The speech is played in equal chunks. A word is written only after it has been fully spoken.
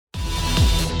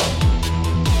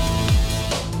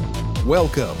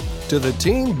Welcome to the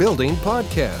Team Building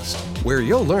Podcast, where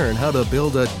you'll learn how to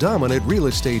build a dominant real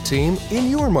estate team in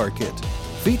your market,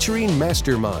 featuring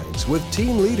masterminds with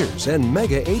team leaders and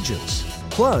mega agents,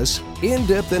 plus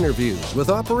in-depth interviews with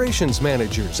operations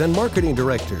managers and marketing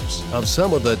directors of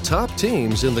some of the top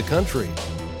teams in the country.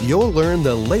 You'll learn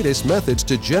the latest methods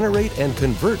to generate and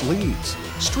convert leads,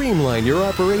 streamline your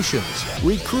operations,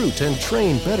 recruit and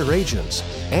train better agents,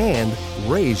 and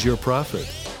raise your profit.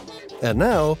 And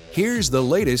now, here's the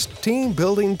latest Team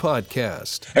Building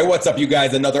Podcast. Hey, what's up, you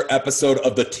guys? Another episode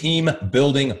of the Team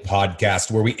Building Podcast,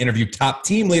 where we interview top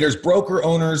team leaders, broker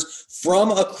owners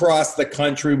from across the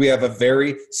country. We have a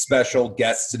very special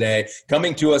guest today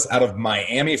coming to us out of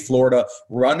Miami, Florida,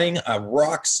 running a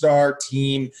rock star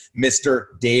team,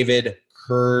 Mr. David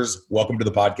Kurz. Welcome to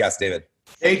the podcast, David.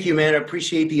 Thank you, man. I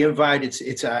appreciate the invite.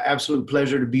 It's an absolute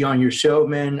pleasure to be on your show,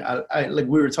 man. I like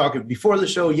we were talking before the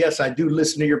show. Yes, I do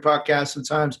listen to your podcast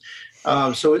sometimes.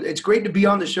 So it's great to be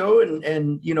on the show,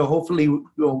 and you know, hopefully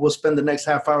we'll spend the next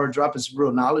half hour dropping some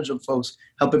real knowledge on folks,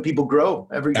 helping people grow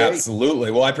every day. Absolutely.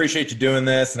 Well, I appreciate you doing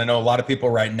this, and I know a lot of people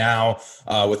right now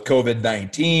with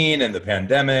COVID-19 and the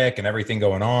pandemic and everything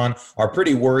going on are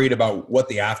pretty worried about what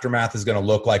the aftermath is going to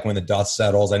look like when the dust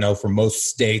settles. I know for most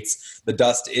states, the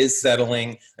dust is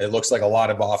settling. It looks like a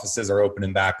lot of offices are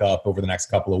opening back up over the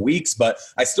next couple of weeks, but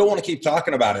I still want to keep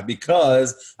talking about it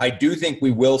because I do think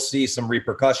we will see some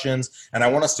repercussions. And I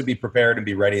want us to be prepared and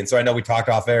be ready. And so I know we talked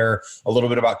off air a little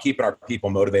bit about keeping our people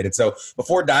motivated. So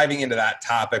before diving into that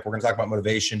topic, we're going to talk about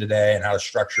motivation today and how to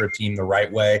structure a team the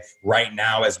right way right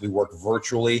now as we work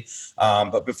virtually.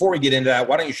 But before we get into that,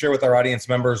 why don't you share with our audience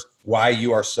members why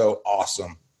you are so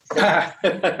awesome?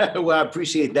 Well, I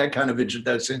appreciate that kind of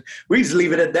introduction. We just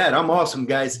leave it at that. I'm awesome,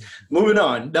 guys. Moving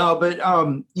on. No, but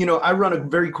you know, I run a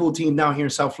very cool team down here in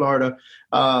South Florida.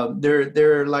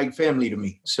 They're like family to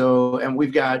me. So, and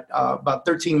we've got about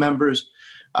 13 members.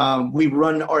 We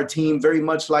run our team very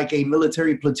much like a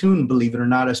military platoon, believe it or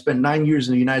not. I spent 9 years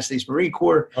in the United States Marine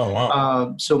Corps. Oh,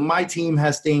 wow. So my team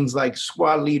has things like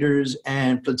squad leaders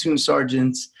and platoon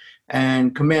sergeants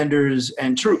and commanders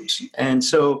and troops. And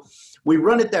so we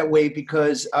run it that way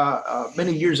because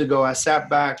many years ago I sat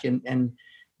back and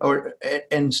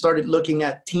started looking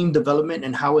at team development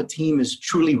and how a team is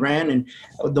truly ran. And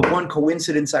the one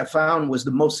coincidence I found was the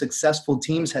most successful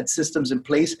teams had systems in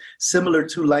place similar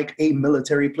to like a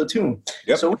military platoon.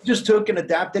 Yep. So we just took and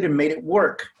adapted and made it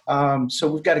work.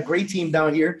 So we've got a great team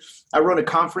down here. I run a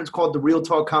conference called the Real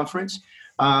Talk Conference.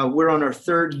 We're on our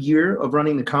third year of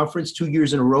running the conference. 2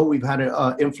 years in a row, we've had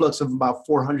an influx of about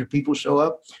 400 people show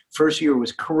up. First year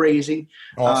was crazy.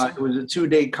 Awesome. It was a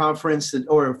 2-day conference,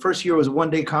 or first year was a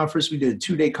 1-day conference. We did a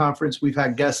 2-day conference. We've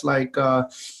had guests like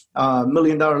 $1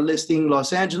 Million Listing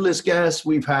Los Angeles guests.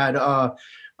 We've had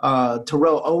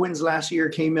Terrell Owens last year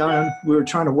came on. We were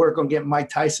trying to work on getting Mike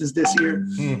Tyson's this year,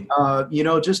 you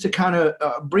know, just to kind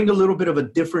of bring a little bit of a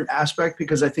different aspect,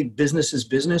 because I think business is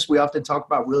business. We often talk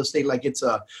about real estate like it's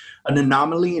an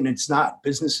anomaly, and it's not.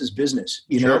 Business is business,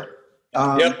 you know?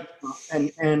 Yep.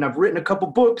 And I've written a couple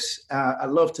books. I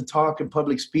love to talk in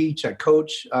public speech. I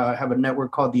coach. I have a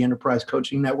network called the Enterprise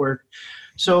Coaching Network.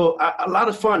 So a lot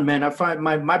of fun, man. I find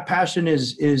my passion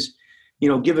is you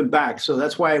know, giving back. So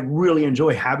that's why I really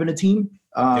enjoy having a team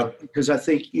because I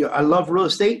think, you know, I love real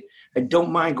estate. I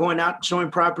don't mind going out,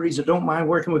 showing properties. I don't mind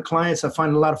working with clients. I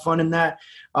find a lot of fun in that.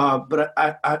 But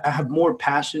I have more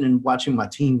passion in watching my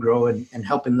team grow and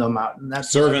helping them out. And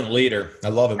that's servant leader. I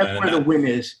love it, man. That's where the win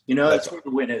is. You know, that's where the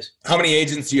win is. How many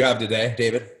agents do you have today,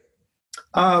 David?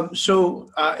 So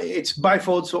it's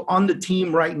bifold. So on the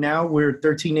team right now, we're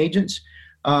 13 agents,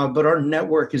 but our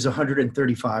network is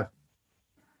 135.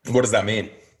 What does that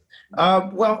mean?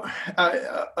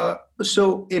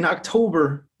 So in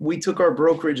October, we took our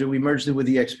brokerage and we merged it with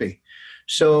EXP.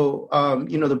 So,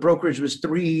 you know, the brokerage was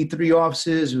three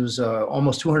offices. It was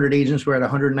almost 200 agents. We're at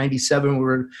 197. We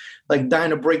were like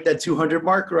dying to break that 200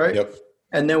 mark, right? Yep.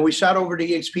 And then we shot over to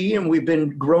EXP, and we've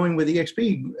been growing with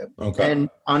EXP. Okay. And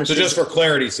honestly, so just for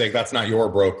clarity's sake, that's not your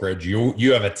brokerage.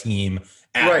 You have a team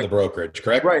at the brokerage,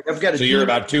 correct? Right. I've got a so team. You're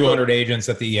about 200 agents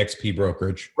at the EXP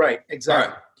brokerage. Right. Exactly. All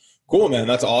right. Cool, man.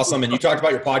 That's awesome. And you talked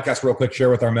about your podcast real quick. Share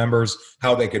with our members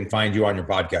how they can find you on your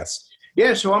podcast.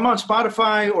 Yeah, so I'm on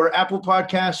Spotify or Apple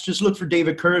Podcasts. Just look for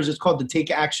David Kurz. It's called the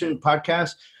Take Action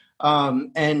Podcast.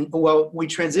 And well, we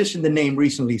transitioned the name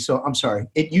recently, so I'm sorry.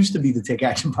 It used to be the Take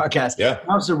Action Podcast. Yeah.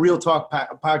 Now it's the Real Talk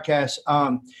Podcast.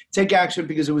 Take Action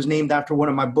because it was named after one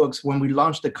of my books. When we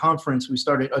launched the conference, we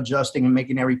started adjusting and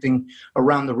making everything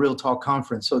around the Real Talk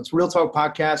conference. So it's Real Talk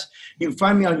Podcast. You can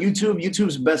find me on YouTube.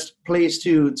 YouTube's the best place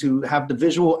to have the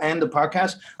visual and the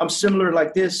podcast. I'm similar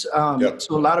like this. So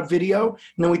a lot of video,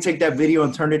 and then we take that video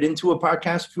and turn it into a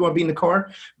podcast if you want to be in the car.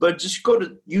 But just go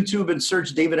to YouTube and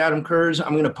search David Adam Kurz.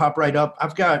 I'm going to pop right up.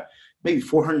 I've got maybe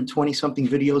 420 something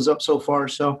videos up so far.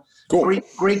 So cool.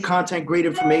 Great content, great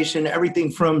information,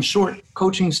 everything from short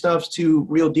coaching stuff to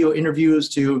real deal interviews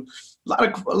to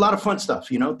a lot of fun stuff,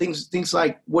 things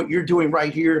like what you're doing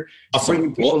right here, awesome.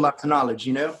 Bringing people lots of knowledge,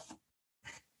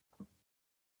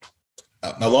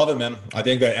 I love it, man. I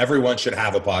think that everyone should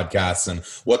have a podcast. And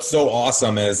what's so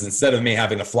awesome is instead of me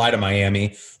having to fly to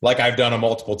Miami, like I've done it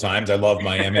multiple times, I love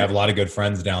Miami. I have a lot of good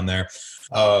friends down there.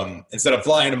 Instead of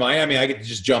flying to Miami, I get to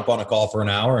just jump on a call for an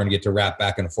hour and get to rap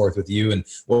back and forth with you. And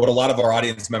what a lot of our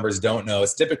audience members don't know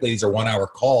is typically these are 1 hour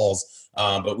calls,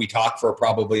 but we talk for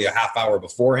probably a half hour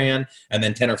beforehand and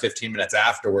then 10 or 15 minutes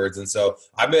afterwards. And so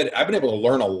I've been able to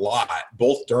learn a lot,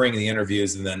 both during the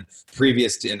interviews and then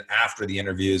previous to and after the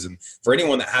interviews. And for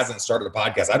anyone that hasn't started a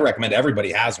podcast, I'd recommend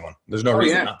everybody has one. There's no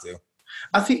reason not to.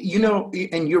 I think,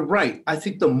 and you're right. I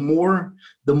think the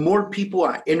more people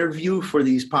I interview for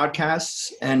these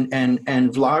podcasts and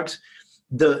vlogs,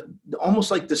 the almost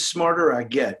like the smarter I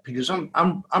get, because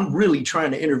I'm really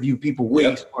trying to interview people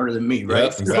way smarter than me, right?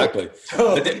 Yep, exactly.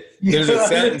 There's a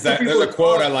sentence, there's a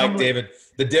quote I like, David.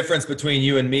 The difference between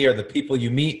you and me are the people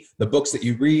you meet, the books that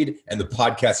you read, and the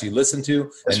podcasts you listen to.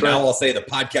 That's now I'll say the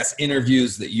podcast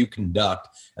interviews that you conduct.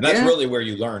 And that's really where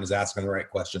you learn, is asking the right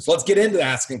questions. So let's get into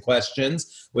asking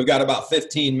questions. We've got about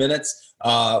 15 minutes.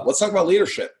 Let's talk about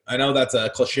leadership. I know that's a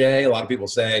cliche. A lot of people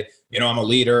say, I'm a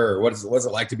leader, or what is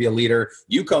it like to be a leader?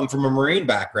 You come from a Marine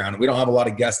background. We don't have a lot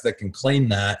of guests that can claim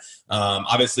that.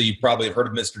 Obviously, you probably have heard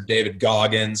of Mr. David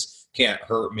Goggins. Can't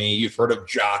Hurt Me. You've heard of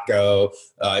Jocko,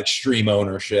 Extreme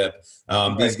Ownership.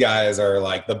 These guys are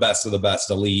like the best of the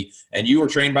best elite. And you were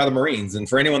trained by the Marines. And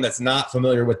for anyone that's not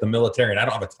familiar with the military, and I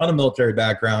don't have a ton of military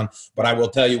background, but I will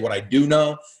tell you what I do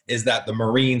know is that the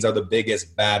Marines are the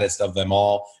biggest, baddest of them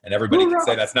all. And everybody can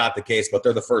say that's not the case, but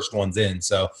they're the first ones in.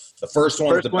 So the first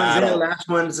one's the battle. In, last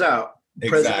one's out.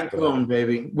 President alone,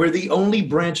 baby. We're the only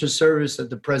branch of service that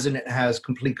the president has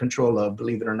complete control of,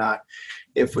 believe it or not.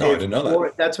 I didn't know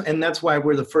that. That's why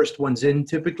we're the first ones in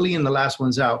typically and the last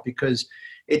ones out, because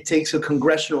it takes a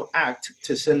congressional act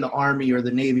to send the Army or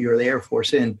the Navy or the Air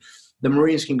Force in. The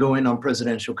Marines can go in on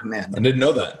presidential command. I didn't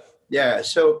know that. Yeah.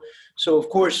 So of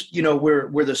course,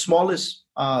 we're the smallest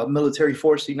military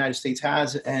force the United States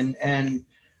has, and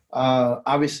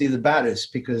obviously the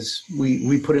baddest, because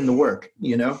we put in the work,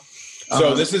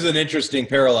 So this is an interesting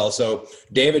parallel. So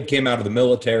David came out of the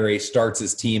military, starts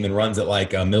his team, and runs it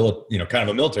like kind of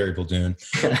a military platoon.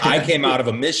 I came out of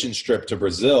a mission trip to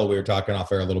Brazil. We were talking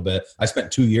off air a little bit. I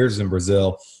spent 2 years in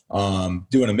Brazil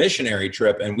doing a missionary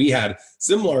trip, and we had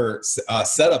similar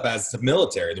setup as the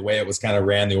military, the way it was kind of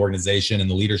ran, the organization and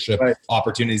the leadership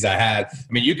opportunities I had.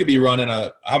 I mean, you could be running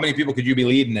how many people could you be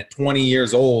leading at 20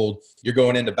 years old? You're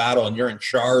going into battle and you're in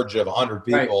charge of 100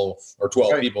 people or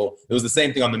 12 people. It was the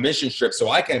same thing on the mission trip. So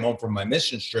I came home from my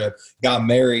mission trip, got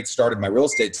married, started my real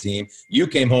estate team. You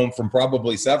came home from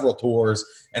probably several tours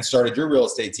and started your real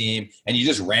estate team, and you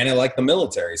just ran it like the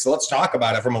military. So let's talk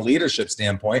about it from a leadership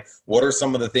standpoint. What are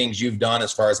some of the things you've done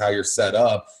as far as how you're set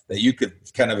up that you could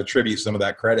kind of attribute some of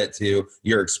that credit to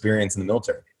your experience in the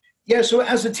military? Yeah, so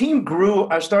as the team grew,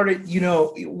 I started,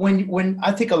 when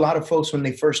I think a lot of folks, when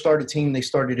they first start a team, they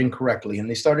started incorrectly. And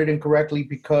they started incorrectly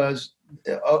because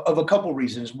of a couple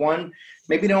reasons. One,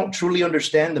 maybe they don't truly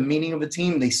understand the meaning of a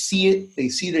team. They see it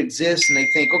exists, and they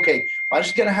think, okay, I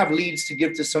just got to have leads to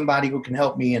give to somebody who can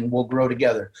help me and we'll grow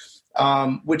together,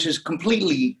 which is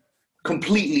completely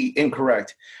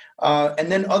incorrect.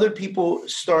 And then other people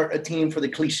start a team for the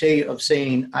cliche of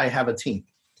saying, I have a team,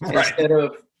 instead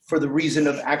of for the reason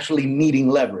of actually needing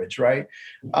leverage, right?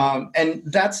 And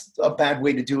that's a bad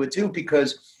way to do it too,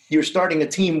 because you're starting a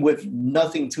team with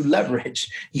nothing to leverage,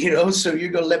 so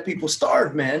you're going to let people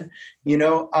starve, man,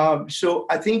 So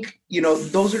I think,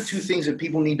 those are two things that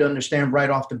people need to understand right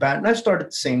off the bat. And I started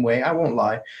the same way. I won't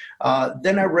lie.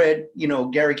 Then I read,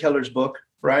 Gary Keller's book,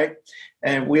 right?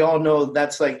 And we all know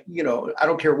that's like, I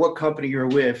don't care what company you're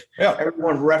with. Yeah.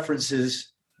 Everyone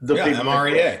references the big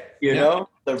MREA, book,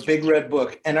 the big red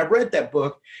book. And I read that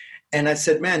book. And I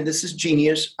said, man, this is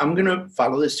genius. I'm going to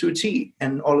follow this to a T.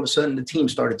 And all of a sudden, the team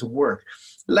started to work.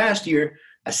 Last year,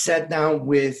 I sat down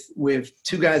with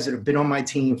two guys that have been on my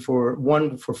team,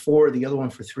 one for 4, the other one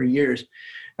for 3 years.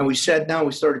 And we sat down,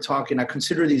 we started talking. I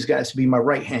consider these guys to be my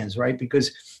right hands, right?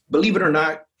 Because believe it or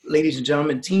not, ladies and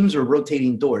gentlemen, teams are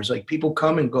rotating doors. Like people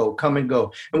come and go.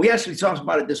 And we actually talked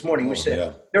about it this morning. We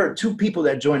said there are 2 people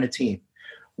that join a team.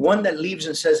 One that leaves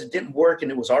and says it didn't work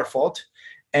and it was our fault.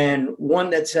 And one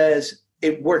that says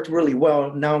it worked really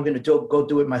well. Now I'm going to go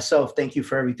do it myself. Thank you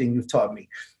for everything you've taught me.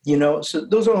 So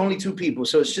those are only 2 people.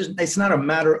 So it's not a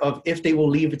matter of if they will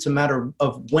leave. It's a matter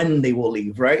of when they will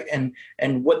leave, right?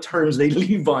 And what terms they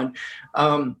leave on.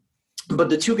 But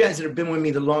the 2 guys that have been with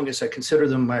me the longest, I consider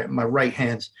them my right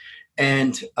hands.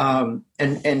 And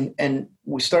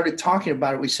we started talking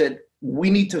about it. We said, we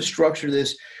need to structure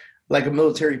this like a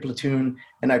military platoon.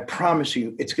 And I promise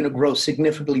you, it's going to grow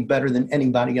significantly better than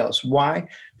anybody else. Why?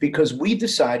 Because we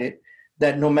decided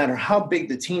that no matter how big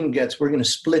the team gets, we're going to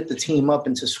split the team up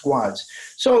into squads.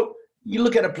 So you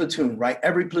look at a platoon, right?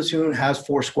 Every platoon has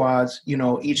 4 squads.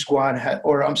 Each squad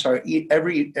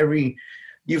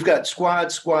you've got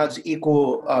squads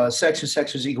equal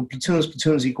sections equal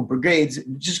platoons equal brigades.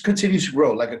 It just continues to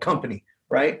grow like a company,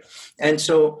 right? And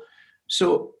so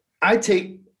I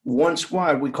take one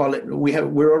squad, we call it,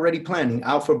 we're already planning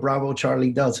Alpha, Bravo,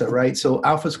 Charlie, Delta, right? So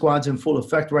Alpha squad's in full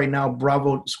effect right now.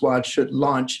 Bravo squad should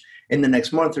launch in the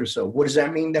next month or so. What does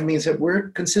that mean? That means that we're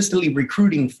consistently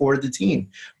recruiting for the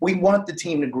team. We want the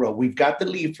team to grow. We've got the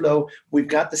lead flow. We've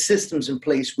got the systems in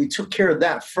place. We took care of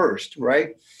that first,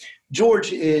 right?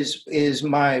 George is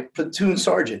my platoon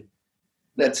sergeant.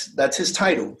 That's his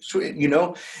title.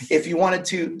 If you wanted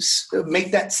to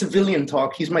make that civilian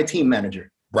talk, he's my team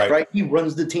manager. Right. He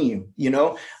runs the team.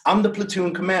 I'm the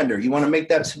platoon commander. You want to make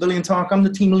that civilian talk? I'm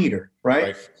the team leader.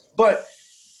 Right. But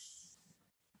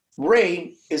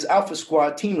Ray is Alpha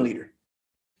Squad team leader.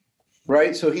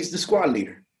 Right. So he's the squad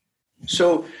leader.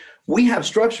 So we have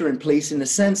structure in place in the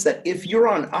sense that if you're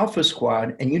on Alpha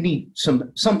Squad and you need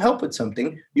some help with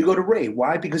something, you go to Ray.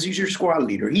 Why? Because he's your squad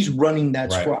leader. He's running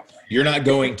that squad. You're not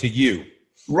going to you.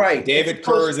 Right. David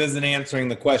Kurz isn't answering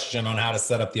the question on how to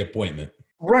set up the appointment.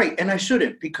 Right, and I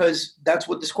shouldn't, because that's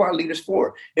what the squad leader's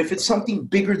for. If it's something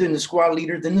bigger than the squad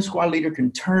leader, then the squad leader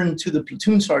can turn to the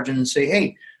platoon sergeant and say,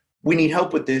 hey, we need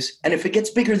help with this. And if it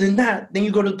gets bigger than that, then you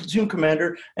go to the platoon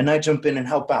commander and I jump in and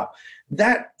help out.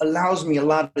 That allows me a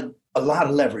lot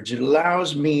of leverage. It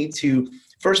allows me to,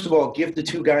 first of all, give the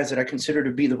 2 guys that I consider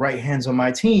to be the right hands on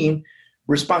my team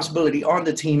responsibility on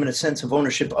the team and a sense of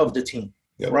ownership of the team.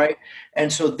 Yep. Right.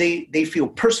 And so they feel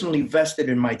personally vested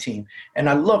in my team. And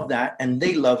I love that. And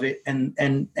they love it. And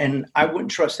I wouldn't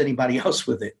trust anybody else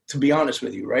with it, to be honest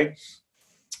with you. Right.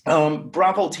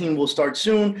 Bravo team will start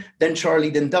soon, then Charlie,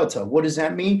 then Delta. What does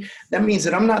that mean? That means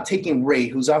that I'm not taking Ray,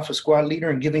 who's Alpha Squad leader,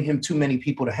 and giving him too many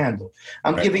people to handle.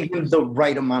 I'm giving him the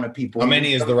right amount of people. How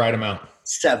many is the right amount?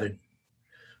 7.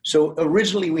 So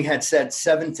originally we had said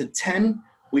 7 to 10.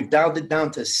 We've dialed it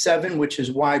down to 7, which is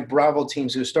why Bravo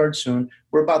team's going to start soon.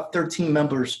 We're about 13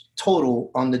 members total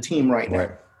on the team right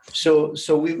now. So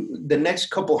the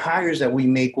next couple hires that we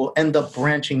make will end up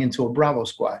branching into a Bravo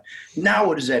squad. Now,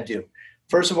 what does that do?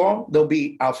 First of all, there'll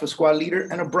be Alpha squad leader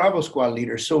and a Bravo squad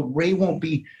leader. So Ray won't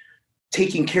be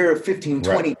taking care of 15,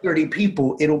 20, 30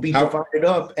 people. It'll be divided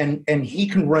up and he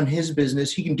can run his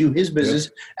business. He can do his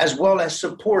business as well as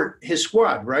support his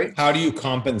squad, right? How do you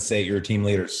compensate your team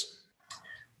leaders?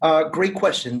 Great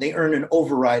question. They earn an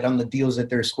override on the deals that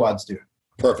their squads do.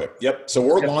 Perfect. Yep. So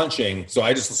we're launching. So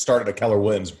I just started a Keller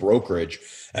Williams brokerage,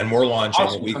 and we're launching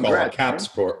what we call our CAPS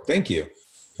program. Thank you.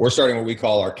 We're starting what we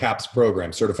call our CAPS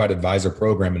program, Certified Advisor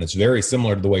Program, and it's very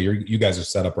similar to the way you guys are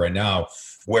set up right now,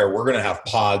 where we're going to have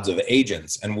pods of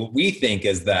agents. And what we think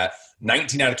is that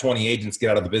 19 out of 20 agents get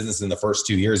out of the business in the first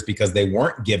 2 years because they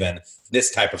weren't given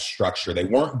this type of structure. They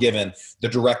weren't given the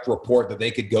direct report that they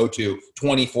could go to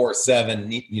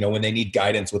 24/7, when they need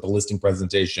guidance with a listing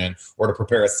presentation or to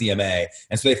prepare a CMA.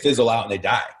 And so they fizzle out and they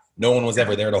die. No one was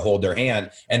ever there to hold their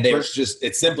hand. And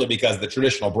it's simply because the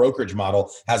traditional brokerage model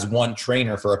has one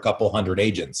trainer for a couple hundred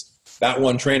agents. That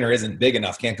one trainer isn't big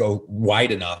enough, can't go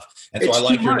wide enough. And so I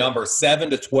like your number.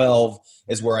 7 to 12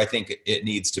 is where I think it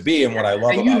needs to be. And what I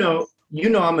love about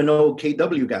it. I'm an old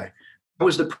KW guy.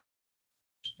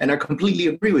 And I completely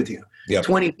agree with you. Yep.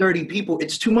 20, 30 people,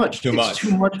 it's too much. It's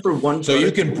too much for one. So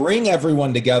you can bring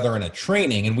everyone together in a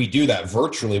training, and we do that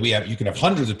virtually. You can have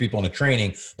hundreds of people in a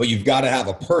training, but you've got to have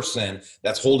a person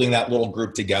that's holding that little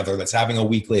group together, that's having a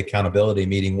weekly accountability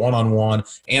meeting, one-on-one,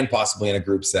 and possibly in a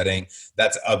group setting,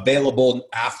 that's available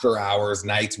after hours,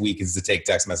 nights, weekends to take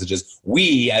text messages.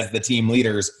 We, as the team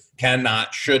leaders,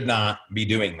 should not be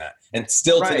doing that. And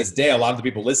still to this day, a lot of the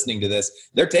people listening to this,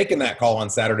 they're taking that call on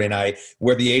Saturday night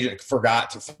where the agent forgot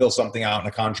to fill something out in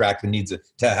a contract and needs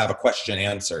to have a question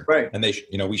answered. Right. And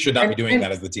we should not be doing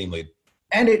that as the team lead.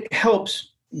 And it helps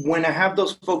when I have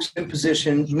those folks in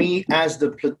position, me as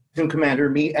the platoon commander,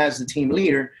 me as the team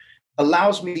leader,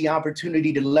 allows me the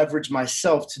opportunity to leverage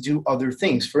myself to do other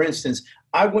things. For instance,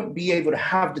 I wouldn't be able to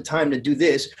have the time to do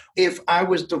this if I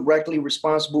was directly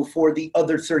responsible for the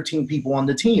other 13 people on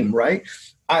the team, right?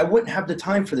 I wouldn't have the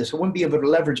time for this. I wouldn't be able to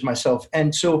leverage myself.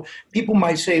 And so people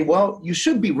might say, well, you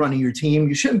should be running your team.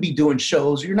 You shouldn't be doing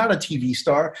shows. You're not a TV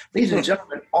star. Ladies and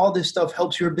gentlemen, all this stuff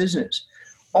helps your business.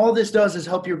 All this does is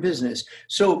help your business.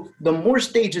 So the more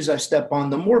stages I step on,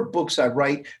 the more books I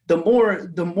write, the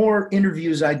more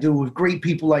interviews I do with great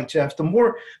people like Jeff, the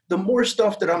more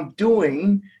stuff that I'm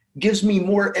doing gives me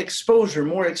more exposure.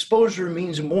 More exposure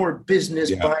means more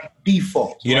business by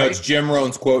default. You know, it's Jim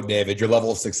Rohn's quote, David, your level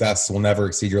of success will never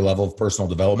exceed your level of personal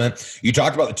development. You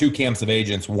talked about the two camps of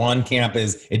agents. One camp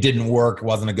is it didn't work, it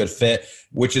wasn't a good fit,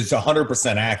 which is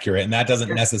 100% accurate. And that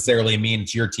doesn't necessarily mean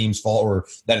it's your team's fault or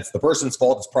that it's the person's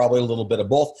fault. It's probably a little bit of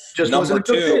both. Number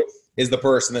two is the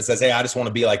person that says, hey, I just want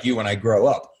to be like you when I grow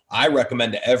up. I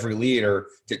recommend to every leader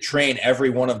to train every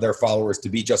one of their followers to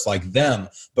be just like them.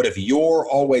 But if you're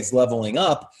always leveling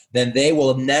up, then they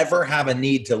will never have a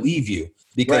need to leave you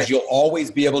because you'll always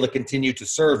be able to continue to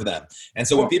serve them. And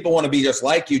so when people want to be just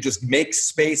like you, just make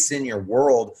space in your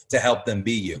world to help them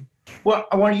be you. Well,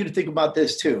 I want you to think about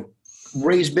this too.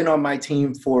 Ray's been on my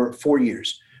team for 4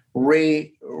 years.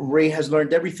 Ray has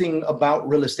learned everything about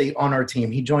real estate on our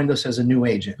team. He joined us as a new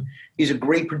agent. He's a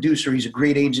great producer. He's a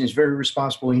great agent. He's very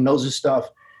responsible. He knows his stuff.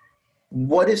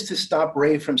 What is to stop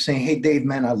Ray from saying, hey, Dave,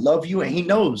 man, I love you. And he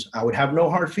knows I would have no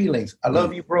hard feelings. I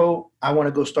love you, bro. I want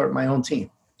to go start my own team.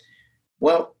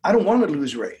 Well, I don't want to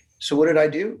lose Ray. So what did I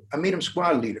do? I made him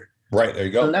squad leader. Right, there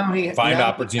you go. So now Find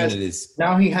opportunities.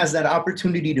 Now he has that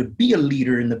opportunity to be a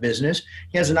leader in the business.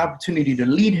 He has an opportunity to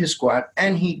lead his squad,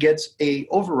 and he gets a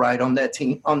override on that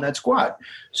team, on that squad.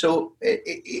 So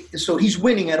so he's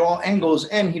winning at all angles,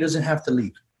 and he doesn't have to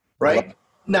leave, right? Yep.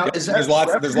 Now, is that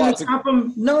there's lots of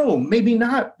him? No, maybe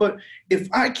not. But if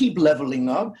I keep leveling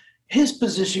up, his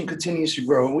position continues to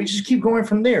grow, and we just keep going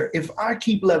from there. If I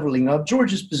keep leveling up,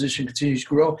 George's position continues to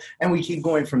grow, and we keep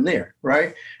going from there,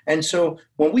 right? And so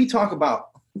when we talk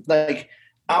about like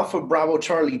Alpha, Bravo,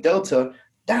 Charlie, Delta,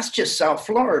 that's just South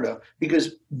Florida,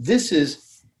 because this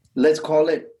is, let's call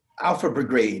it Alpha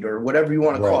Brigade or whatever you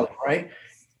want to call it, right?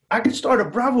 I could start a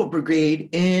Bravo Brigade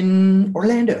in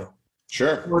Orlando.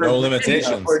 Sure, no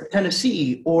limitations. Or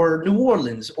Tennessee, or New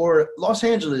Orleans, or Los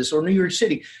Angeles, or New York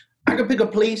City. I could pick a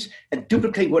place and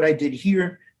duplicate what I did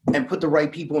here and put the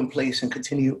right people in place and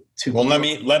continue to. Well, let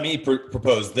me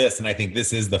propose this, and I think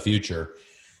this is the future.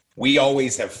 We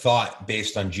always have thought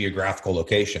based on geographical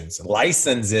locations.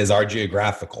 Licenses are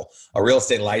geographical. A real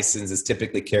estate license is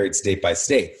typically carried state by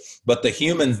state. But the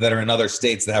humans that are in other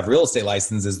states that have real estate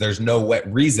licenses, there's no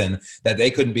reason that they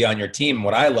couldn't be on your team.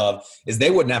 What I love is they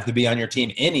wouldn't have to be on your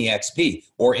team in EXP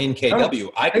or in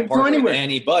KW. I can partner with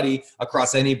anybody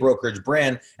across any brokerage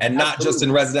brand and not just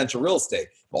in residential real estate.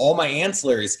 All my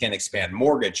ancillaries can expand: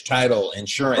 mortgage, title,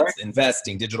 insurance,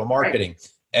 investing, digital marketing.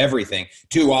 Everything.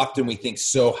 Too often we think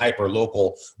so hyper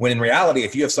local, when in reality,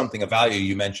 if you have something of value,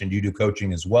 you mentioned you do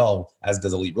coaching as well, as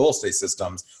does Elite Real Estate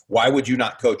Systems. Why would you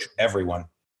not coach everyone?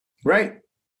 Right.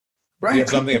 If you have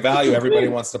something of value, everybody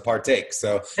wants to partake.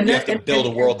 So you have to build a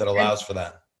world that allows for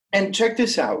that. And check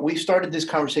this out. We started this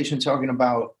conversation talking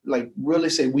about like real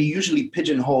estate. We usually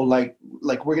pigeonhole like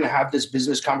we're going to have this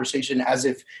business conversation as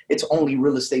if it's only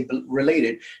real estate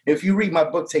related. If you read my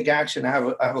book, Take Action, I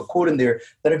have a quote in there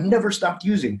that I've never stopped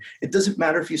using. It doesn't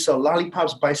matter if you sell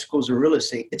lollipops, bicycles, or real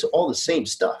estate. It's all the same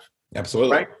stuff.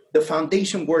 Absolutely. Right? The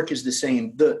foundation work is the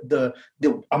same. The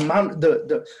amount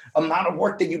of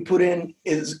work that you put in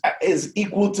is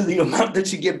equal to the amount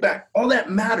that you get back. All that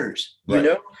matters, you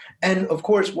know? And of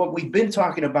course, what we've been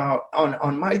talking about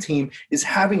on my team is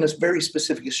having a very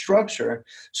specific structure.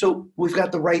 So we've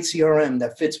got the right CRM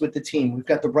that fits with the team. We've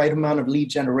got the right amount of lead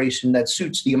generation that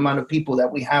suits the amount of people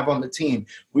that we have on the team.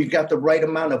 We've got the right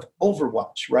amount of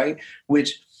overwatch, right?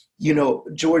 Which, you know,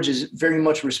 George is very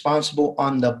much responsible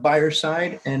on the buyer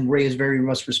side, and Ray is very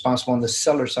much responsible on the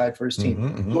seller side for his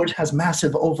team. George has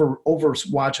massive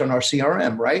overwatch on our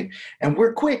CRM, right? And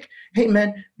we're quick. Hey,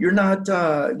 man, you're not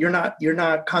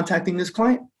contacting this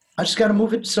client. I just got to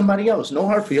move it to somebody else. No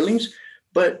hard feelings,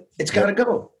 but it's got to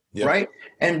go, right?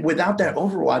 And without that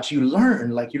overwatch, you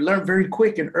learn very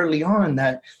quick and early on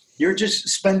that You're just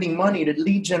spending money to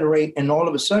lead generate, and all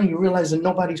of a sudden you realize that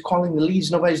nobody's calling the leads,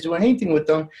 nobody's doing anything with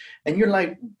them, and you're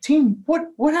like, team,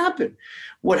 what happened?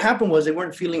 What happened was they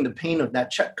weren't feeling the pain of that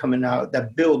check coming out,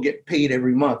 that bill get paid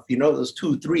every month. You know, those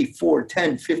 $2, $3, $4,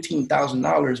 $10,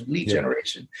 $15,000 of lead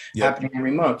generation happening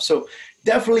every month. So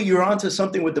definitely you're onto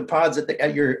something with the pods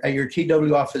at your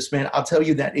KW office, man. I'll tell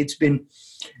you that it's been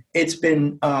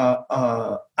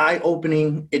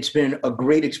eye-opening. It's been a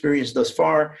great experience thus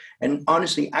far. And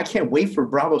honestly, I can't wait for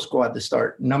Bravo Squad to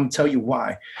start. And I'm going to tell you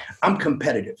why. I'm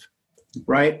competitive,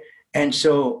 right? And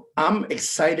so I'm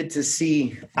excited to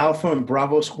see Alpha and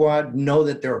Bravo Squad know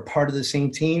that they're a part of the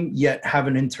same team, yet have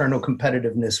an internal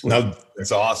competitiveness. No,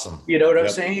 that's awesome. You know what I'm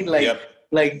saying?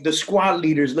 Like the squad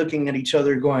leaders looking at each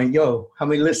other going, yo, how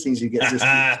many listings you get this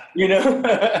week? You know?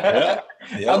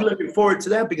 I'm looking forward to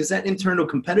that because that internal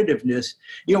competitiveness,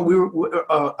 you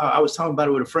know, I was talking about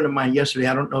it with a friend of mine yesterday.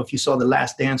 I don't know if you saw The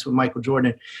Last Dance with Michael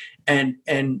Jordan.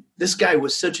 And this guy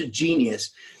was such a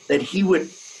genius that he would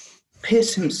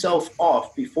piss himself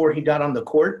off before he got on the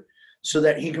court so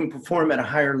that he can perform at a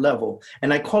higher level.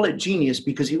 And I call it genius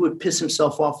because he would piss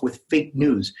himself off with fake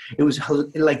news. It was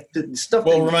like the stuff.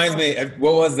 Well, it reminds me,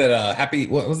 what was that?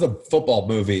 What was the football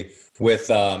movie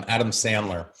with Adam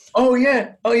Sandler? Oh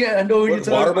yeah. I know what you're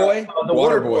talking Waterboy? about. The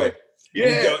Waterboy.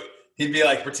 Yeah. He'd be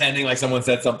like pretending like someone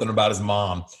said something about his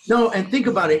mom. No, and think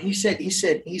about it. He said,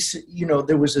 you know,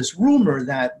 there was this rumor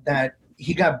that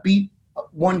he got beat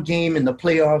one game in the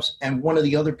playoffs, and one of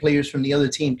the other players from the other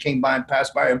team came by and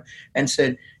passed by him and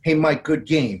said, "Hey, Mike, good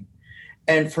game."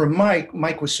 And for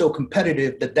Mike was so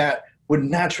competitive that would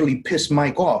naturally piss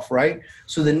Mike off, right?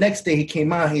 So the next day he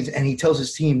came out and he tells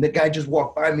his team, the guy just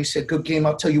walked by me, said, "Good game.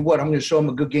 I'll tell you what, I'm going to show him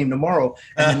a good game tomorrow."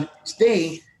 And the next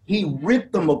day he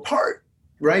ripped them apart,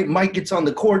 right? Mike gets on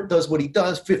the court, does what he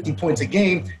does, 50 points a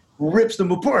game, rips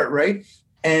them apart, right?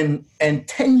 And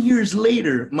 10 years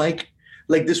later, Mike,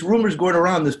 like this rumor's going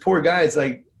around, this poor guy is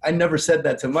like, I never said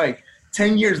that to Mike.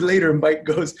 10 years later, Mike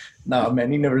goes, "Nah,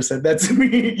 man, he never said that to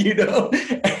me," you know?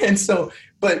 And so,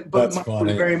 but Mike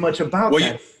was very much about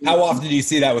that. How often do you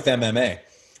see that with MMA?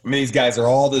 I mean, these guys are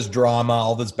all this drama,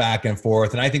 all this back and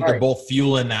forth, and I think they're both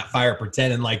fueling that fire,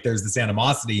 pretending like there's this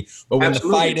animosity. But when the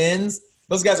fight ends,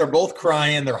 those guys are both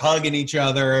crying, they're hugging each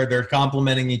other, they're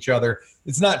complimenting each other.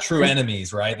 It's not true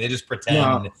enemies, right? They just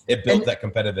pretend it built that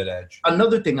competitive edge.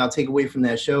 Another thing I'll take away from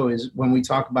that show is when we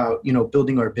talk about, you know,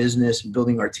 building our business and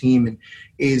building our team, and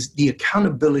is the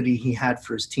accountability he had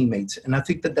for his teammates. And I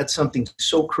think that that's something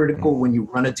so critical when you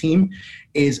run a team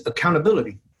is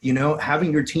accountability. You know,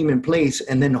 having your team in place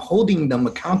and then holding them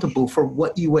accountable for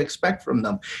what you expect from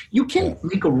them. You can't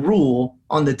make a rule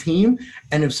on the team,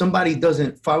 and if somebody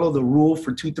doesn't follow the rule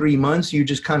for 2-3 months, you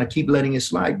just kind of keep letting it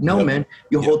slide. No, man,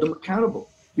 you hold them accountable.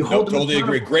 Totally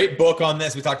agree. Great book on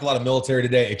this. We talked a lot of military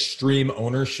today. Extreme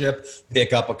Ownership.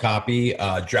 Pick up a copy.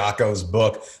 Jocko's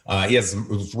book.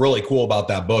 What's really cool about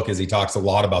that book is he talks a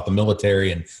lot about the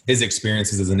military and his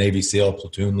experiences as a Navy SEAL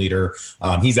platoon leader.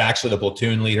 He's actually the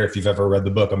platoon leader. If you've ever read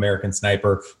the book American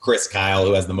Sniper, Chris Kyle,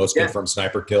 who has the most confirmed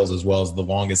sniper kills as well as the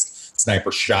longest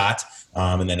sniper shot.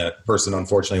 And then a person,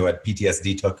 unfortunately, who had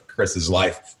PTSD took Chris's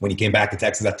life when he came back to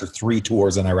Texas after 3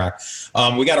 tours in Iraq.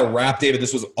 We got to wrap, David.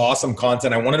 This was awesome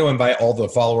content. I wanted to invite all the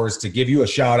followers to give you a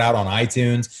shout out on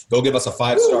iTunes. Go give us a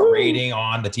 5-star rating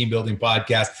on the Team Building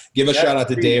Podcast. Give a shout out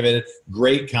to David.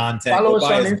 Great content. Follow Go us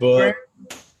buy on his Instagram.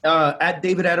 book. At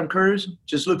David Adam Kurz.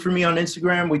 Just look for me on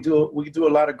Instagram. We do a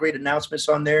lot of great announcements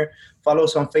on there. Follow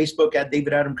us on Facebook at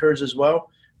David Adam Kurz as well.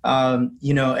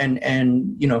 You know,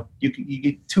 and you know, you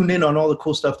can tune in on all the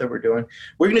cool stuff that we're doing.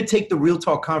 We're going to take the Real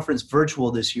Talk Conference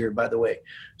virtual this year, by the way.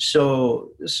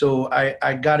 So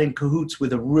I got in cahoots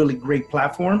with a really great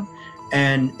platform,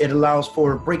 and it allows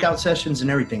for breakout sessions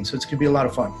and everything. So it's going to be a lot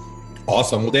of fun.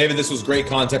 Awesome. Well, David, this was great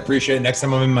content. Appreciate it. Next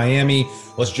time I'm in Miami,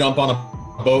 let's jump on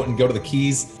a boat and go to the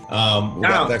Keys. We'll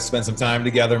have to spend some time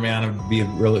together, man. It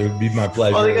would be my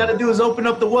pleasure. All you got to do is open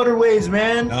up the waterways,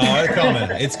 man. Oh, it's coming.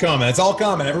 It's coming. It's all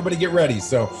coming. Everybody get ready.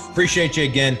 So appreciate you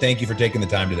again. Thank you for taking the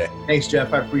time today. Thanks,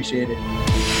 Jeff. I appreciate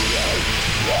it.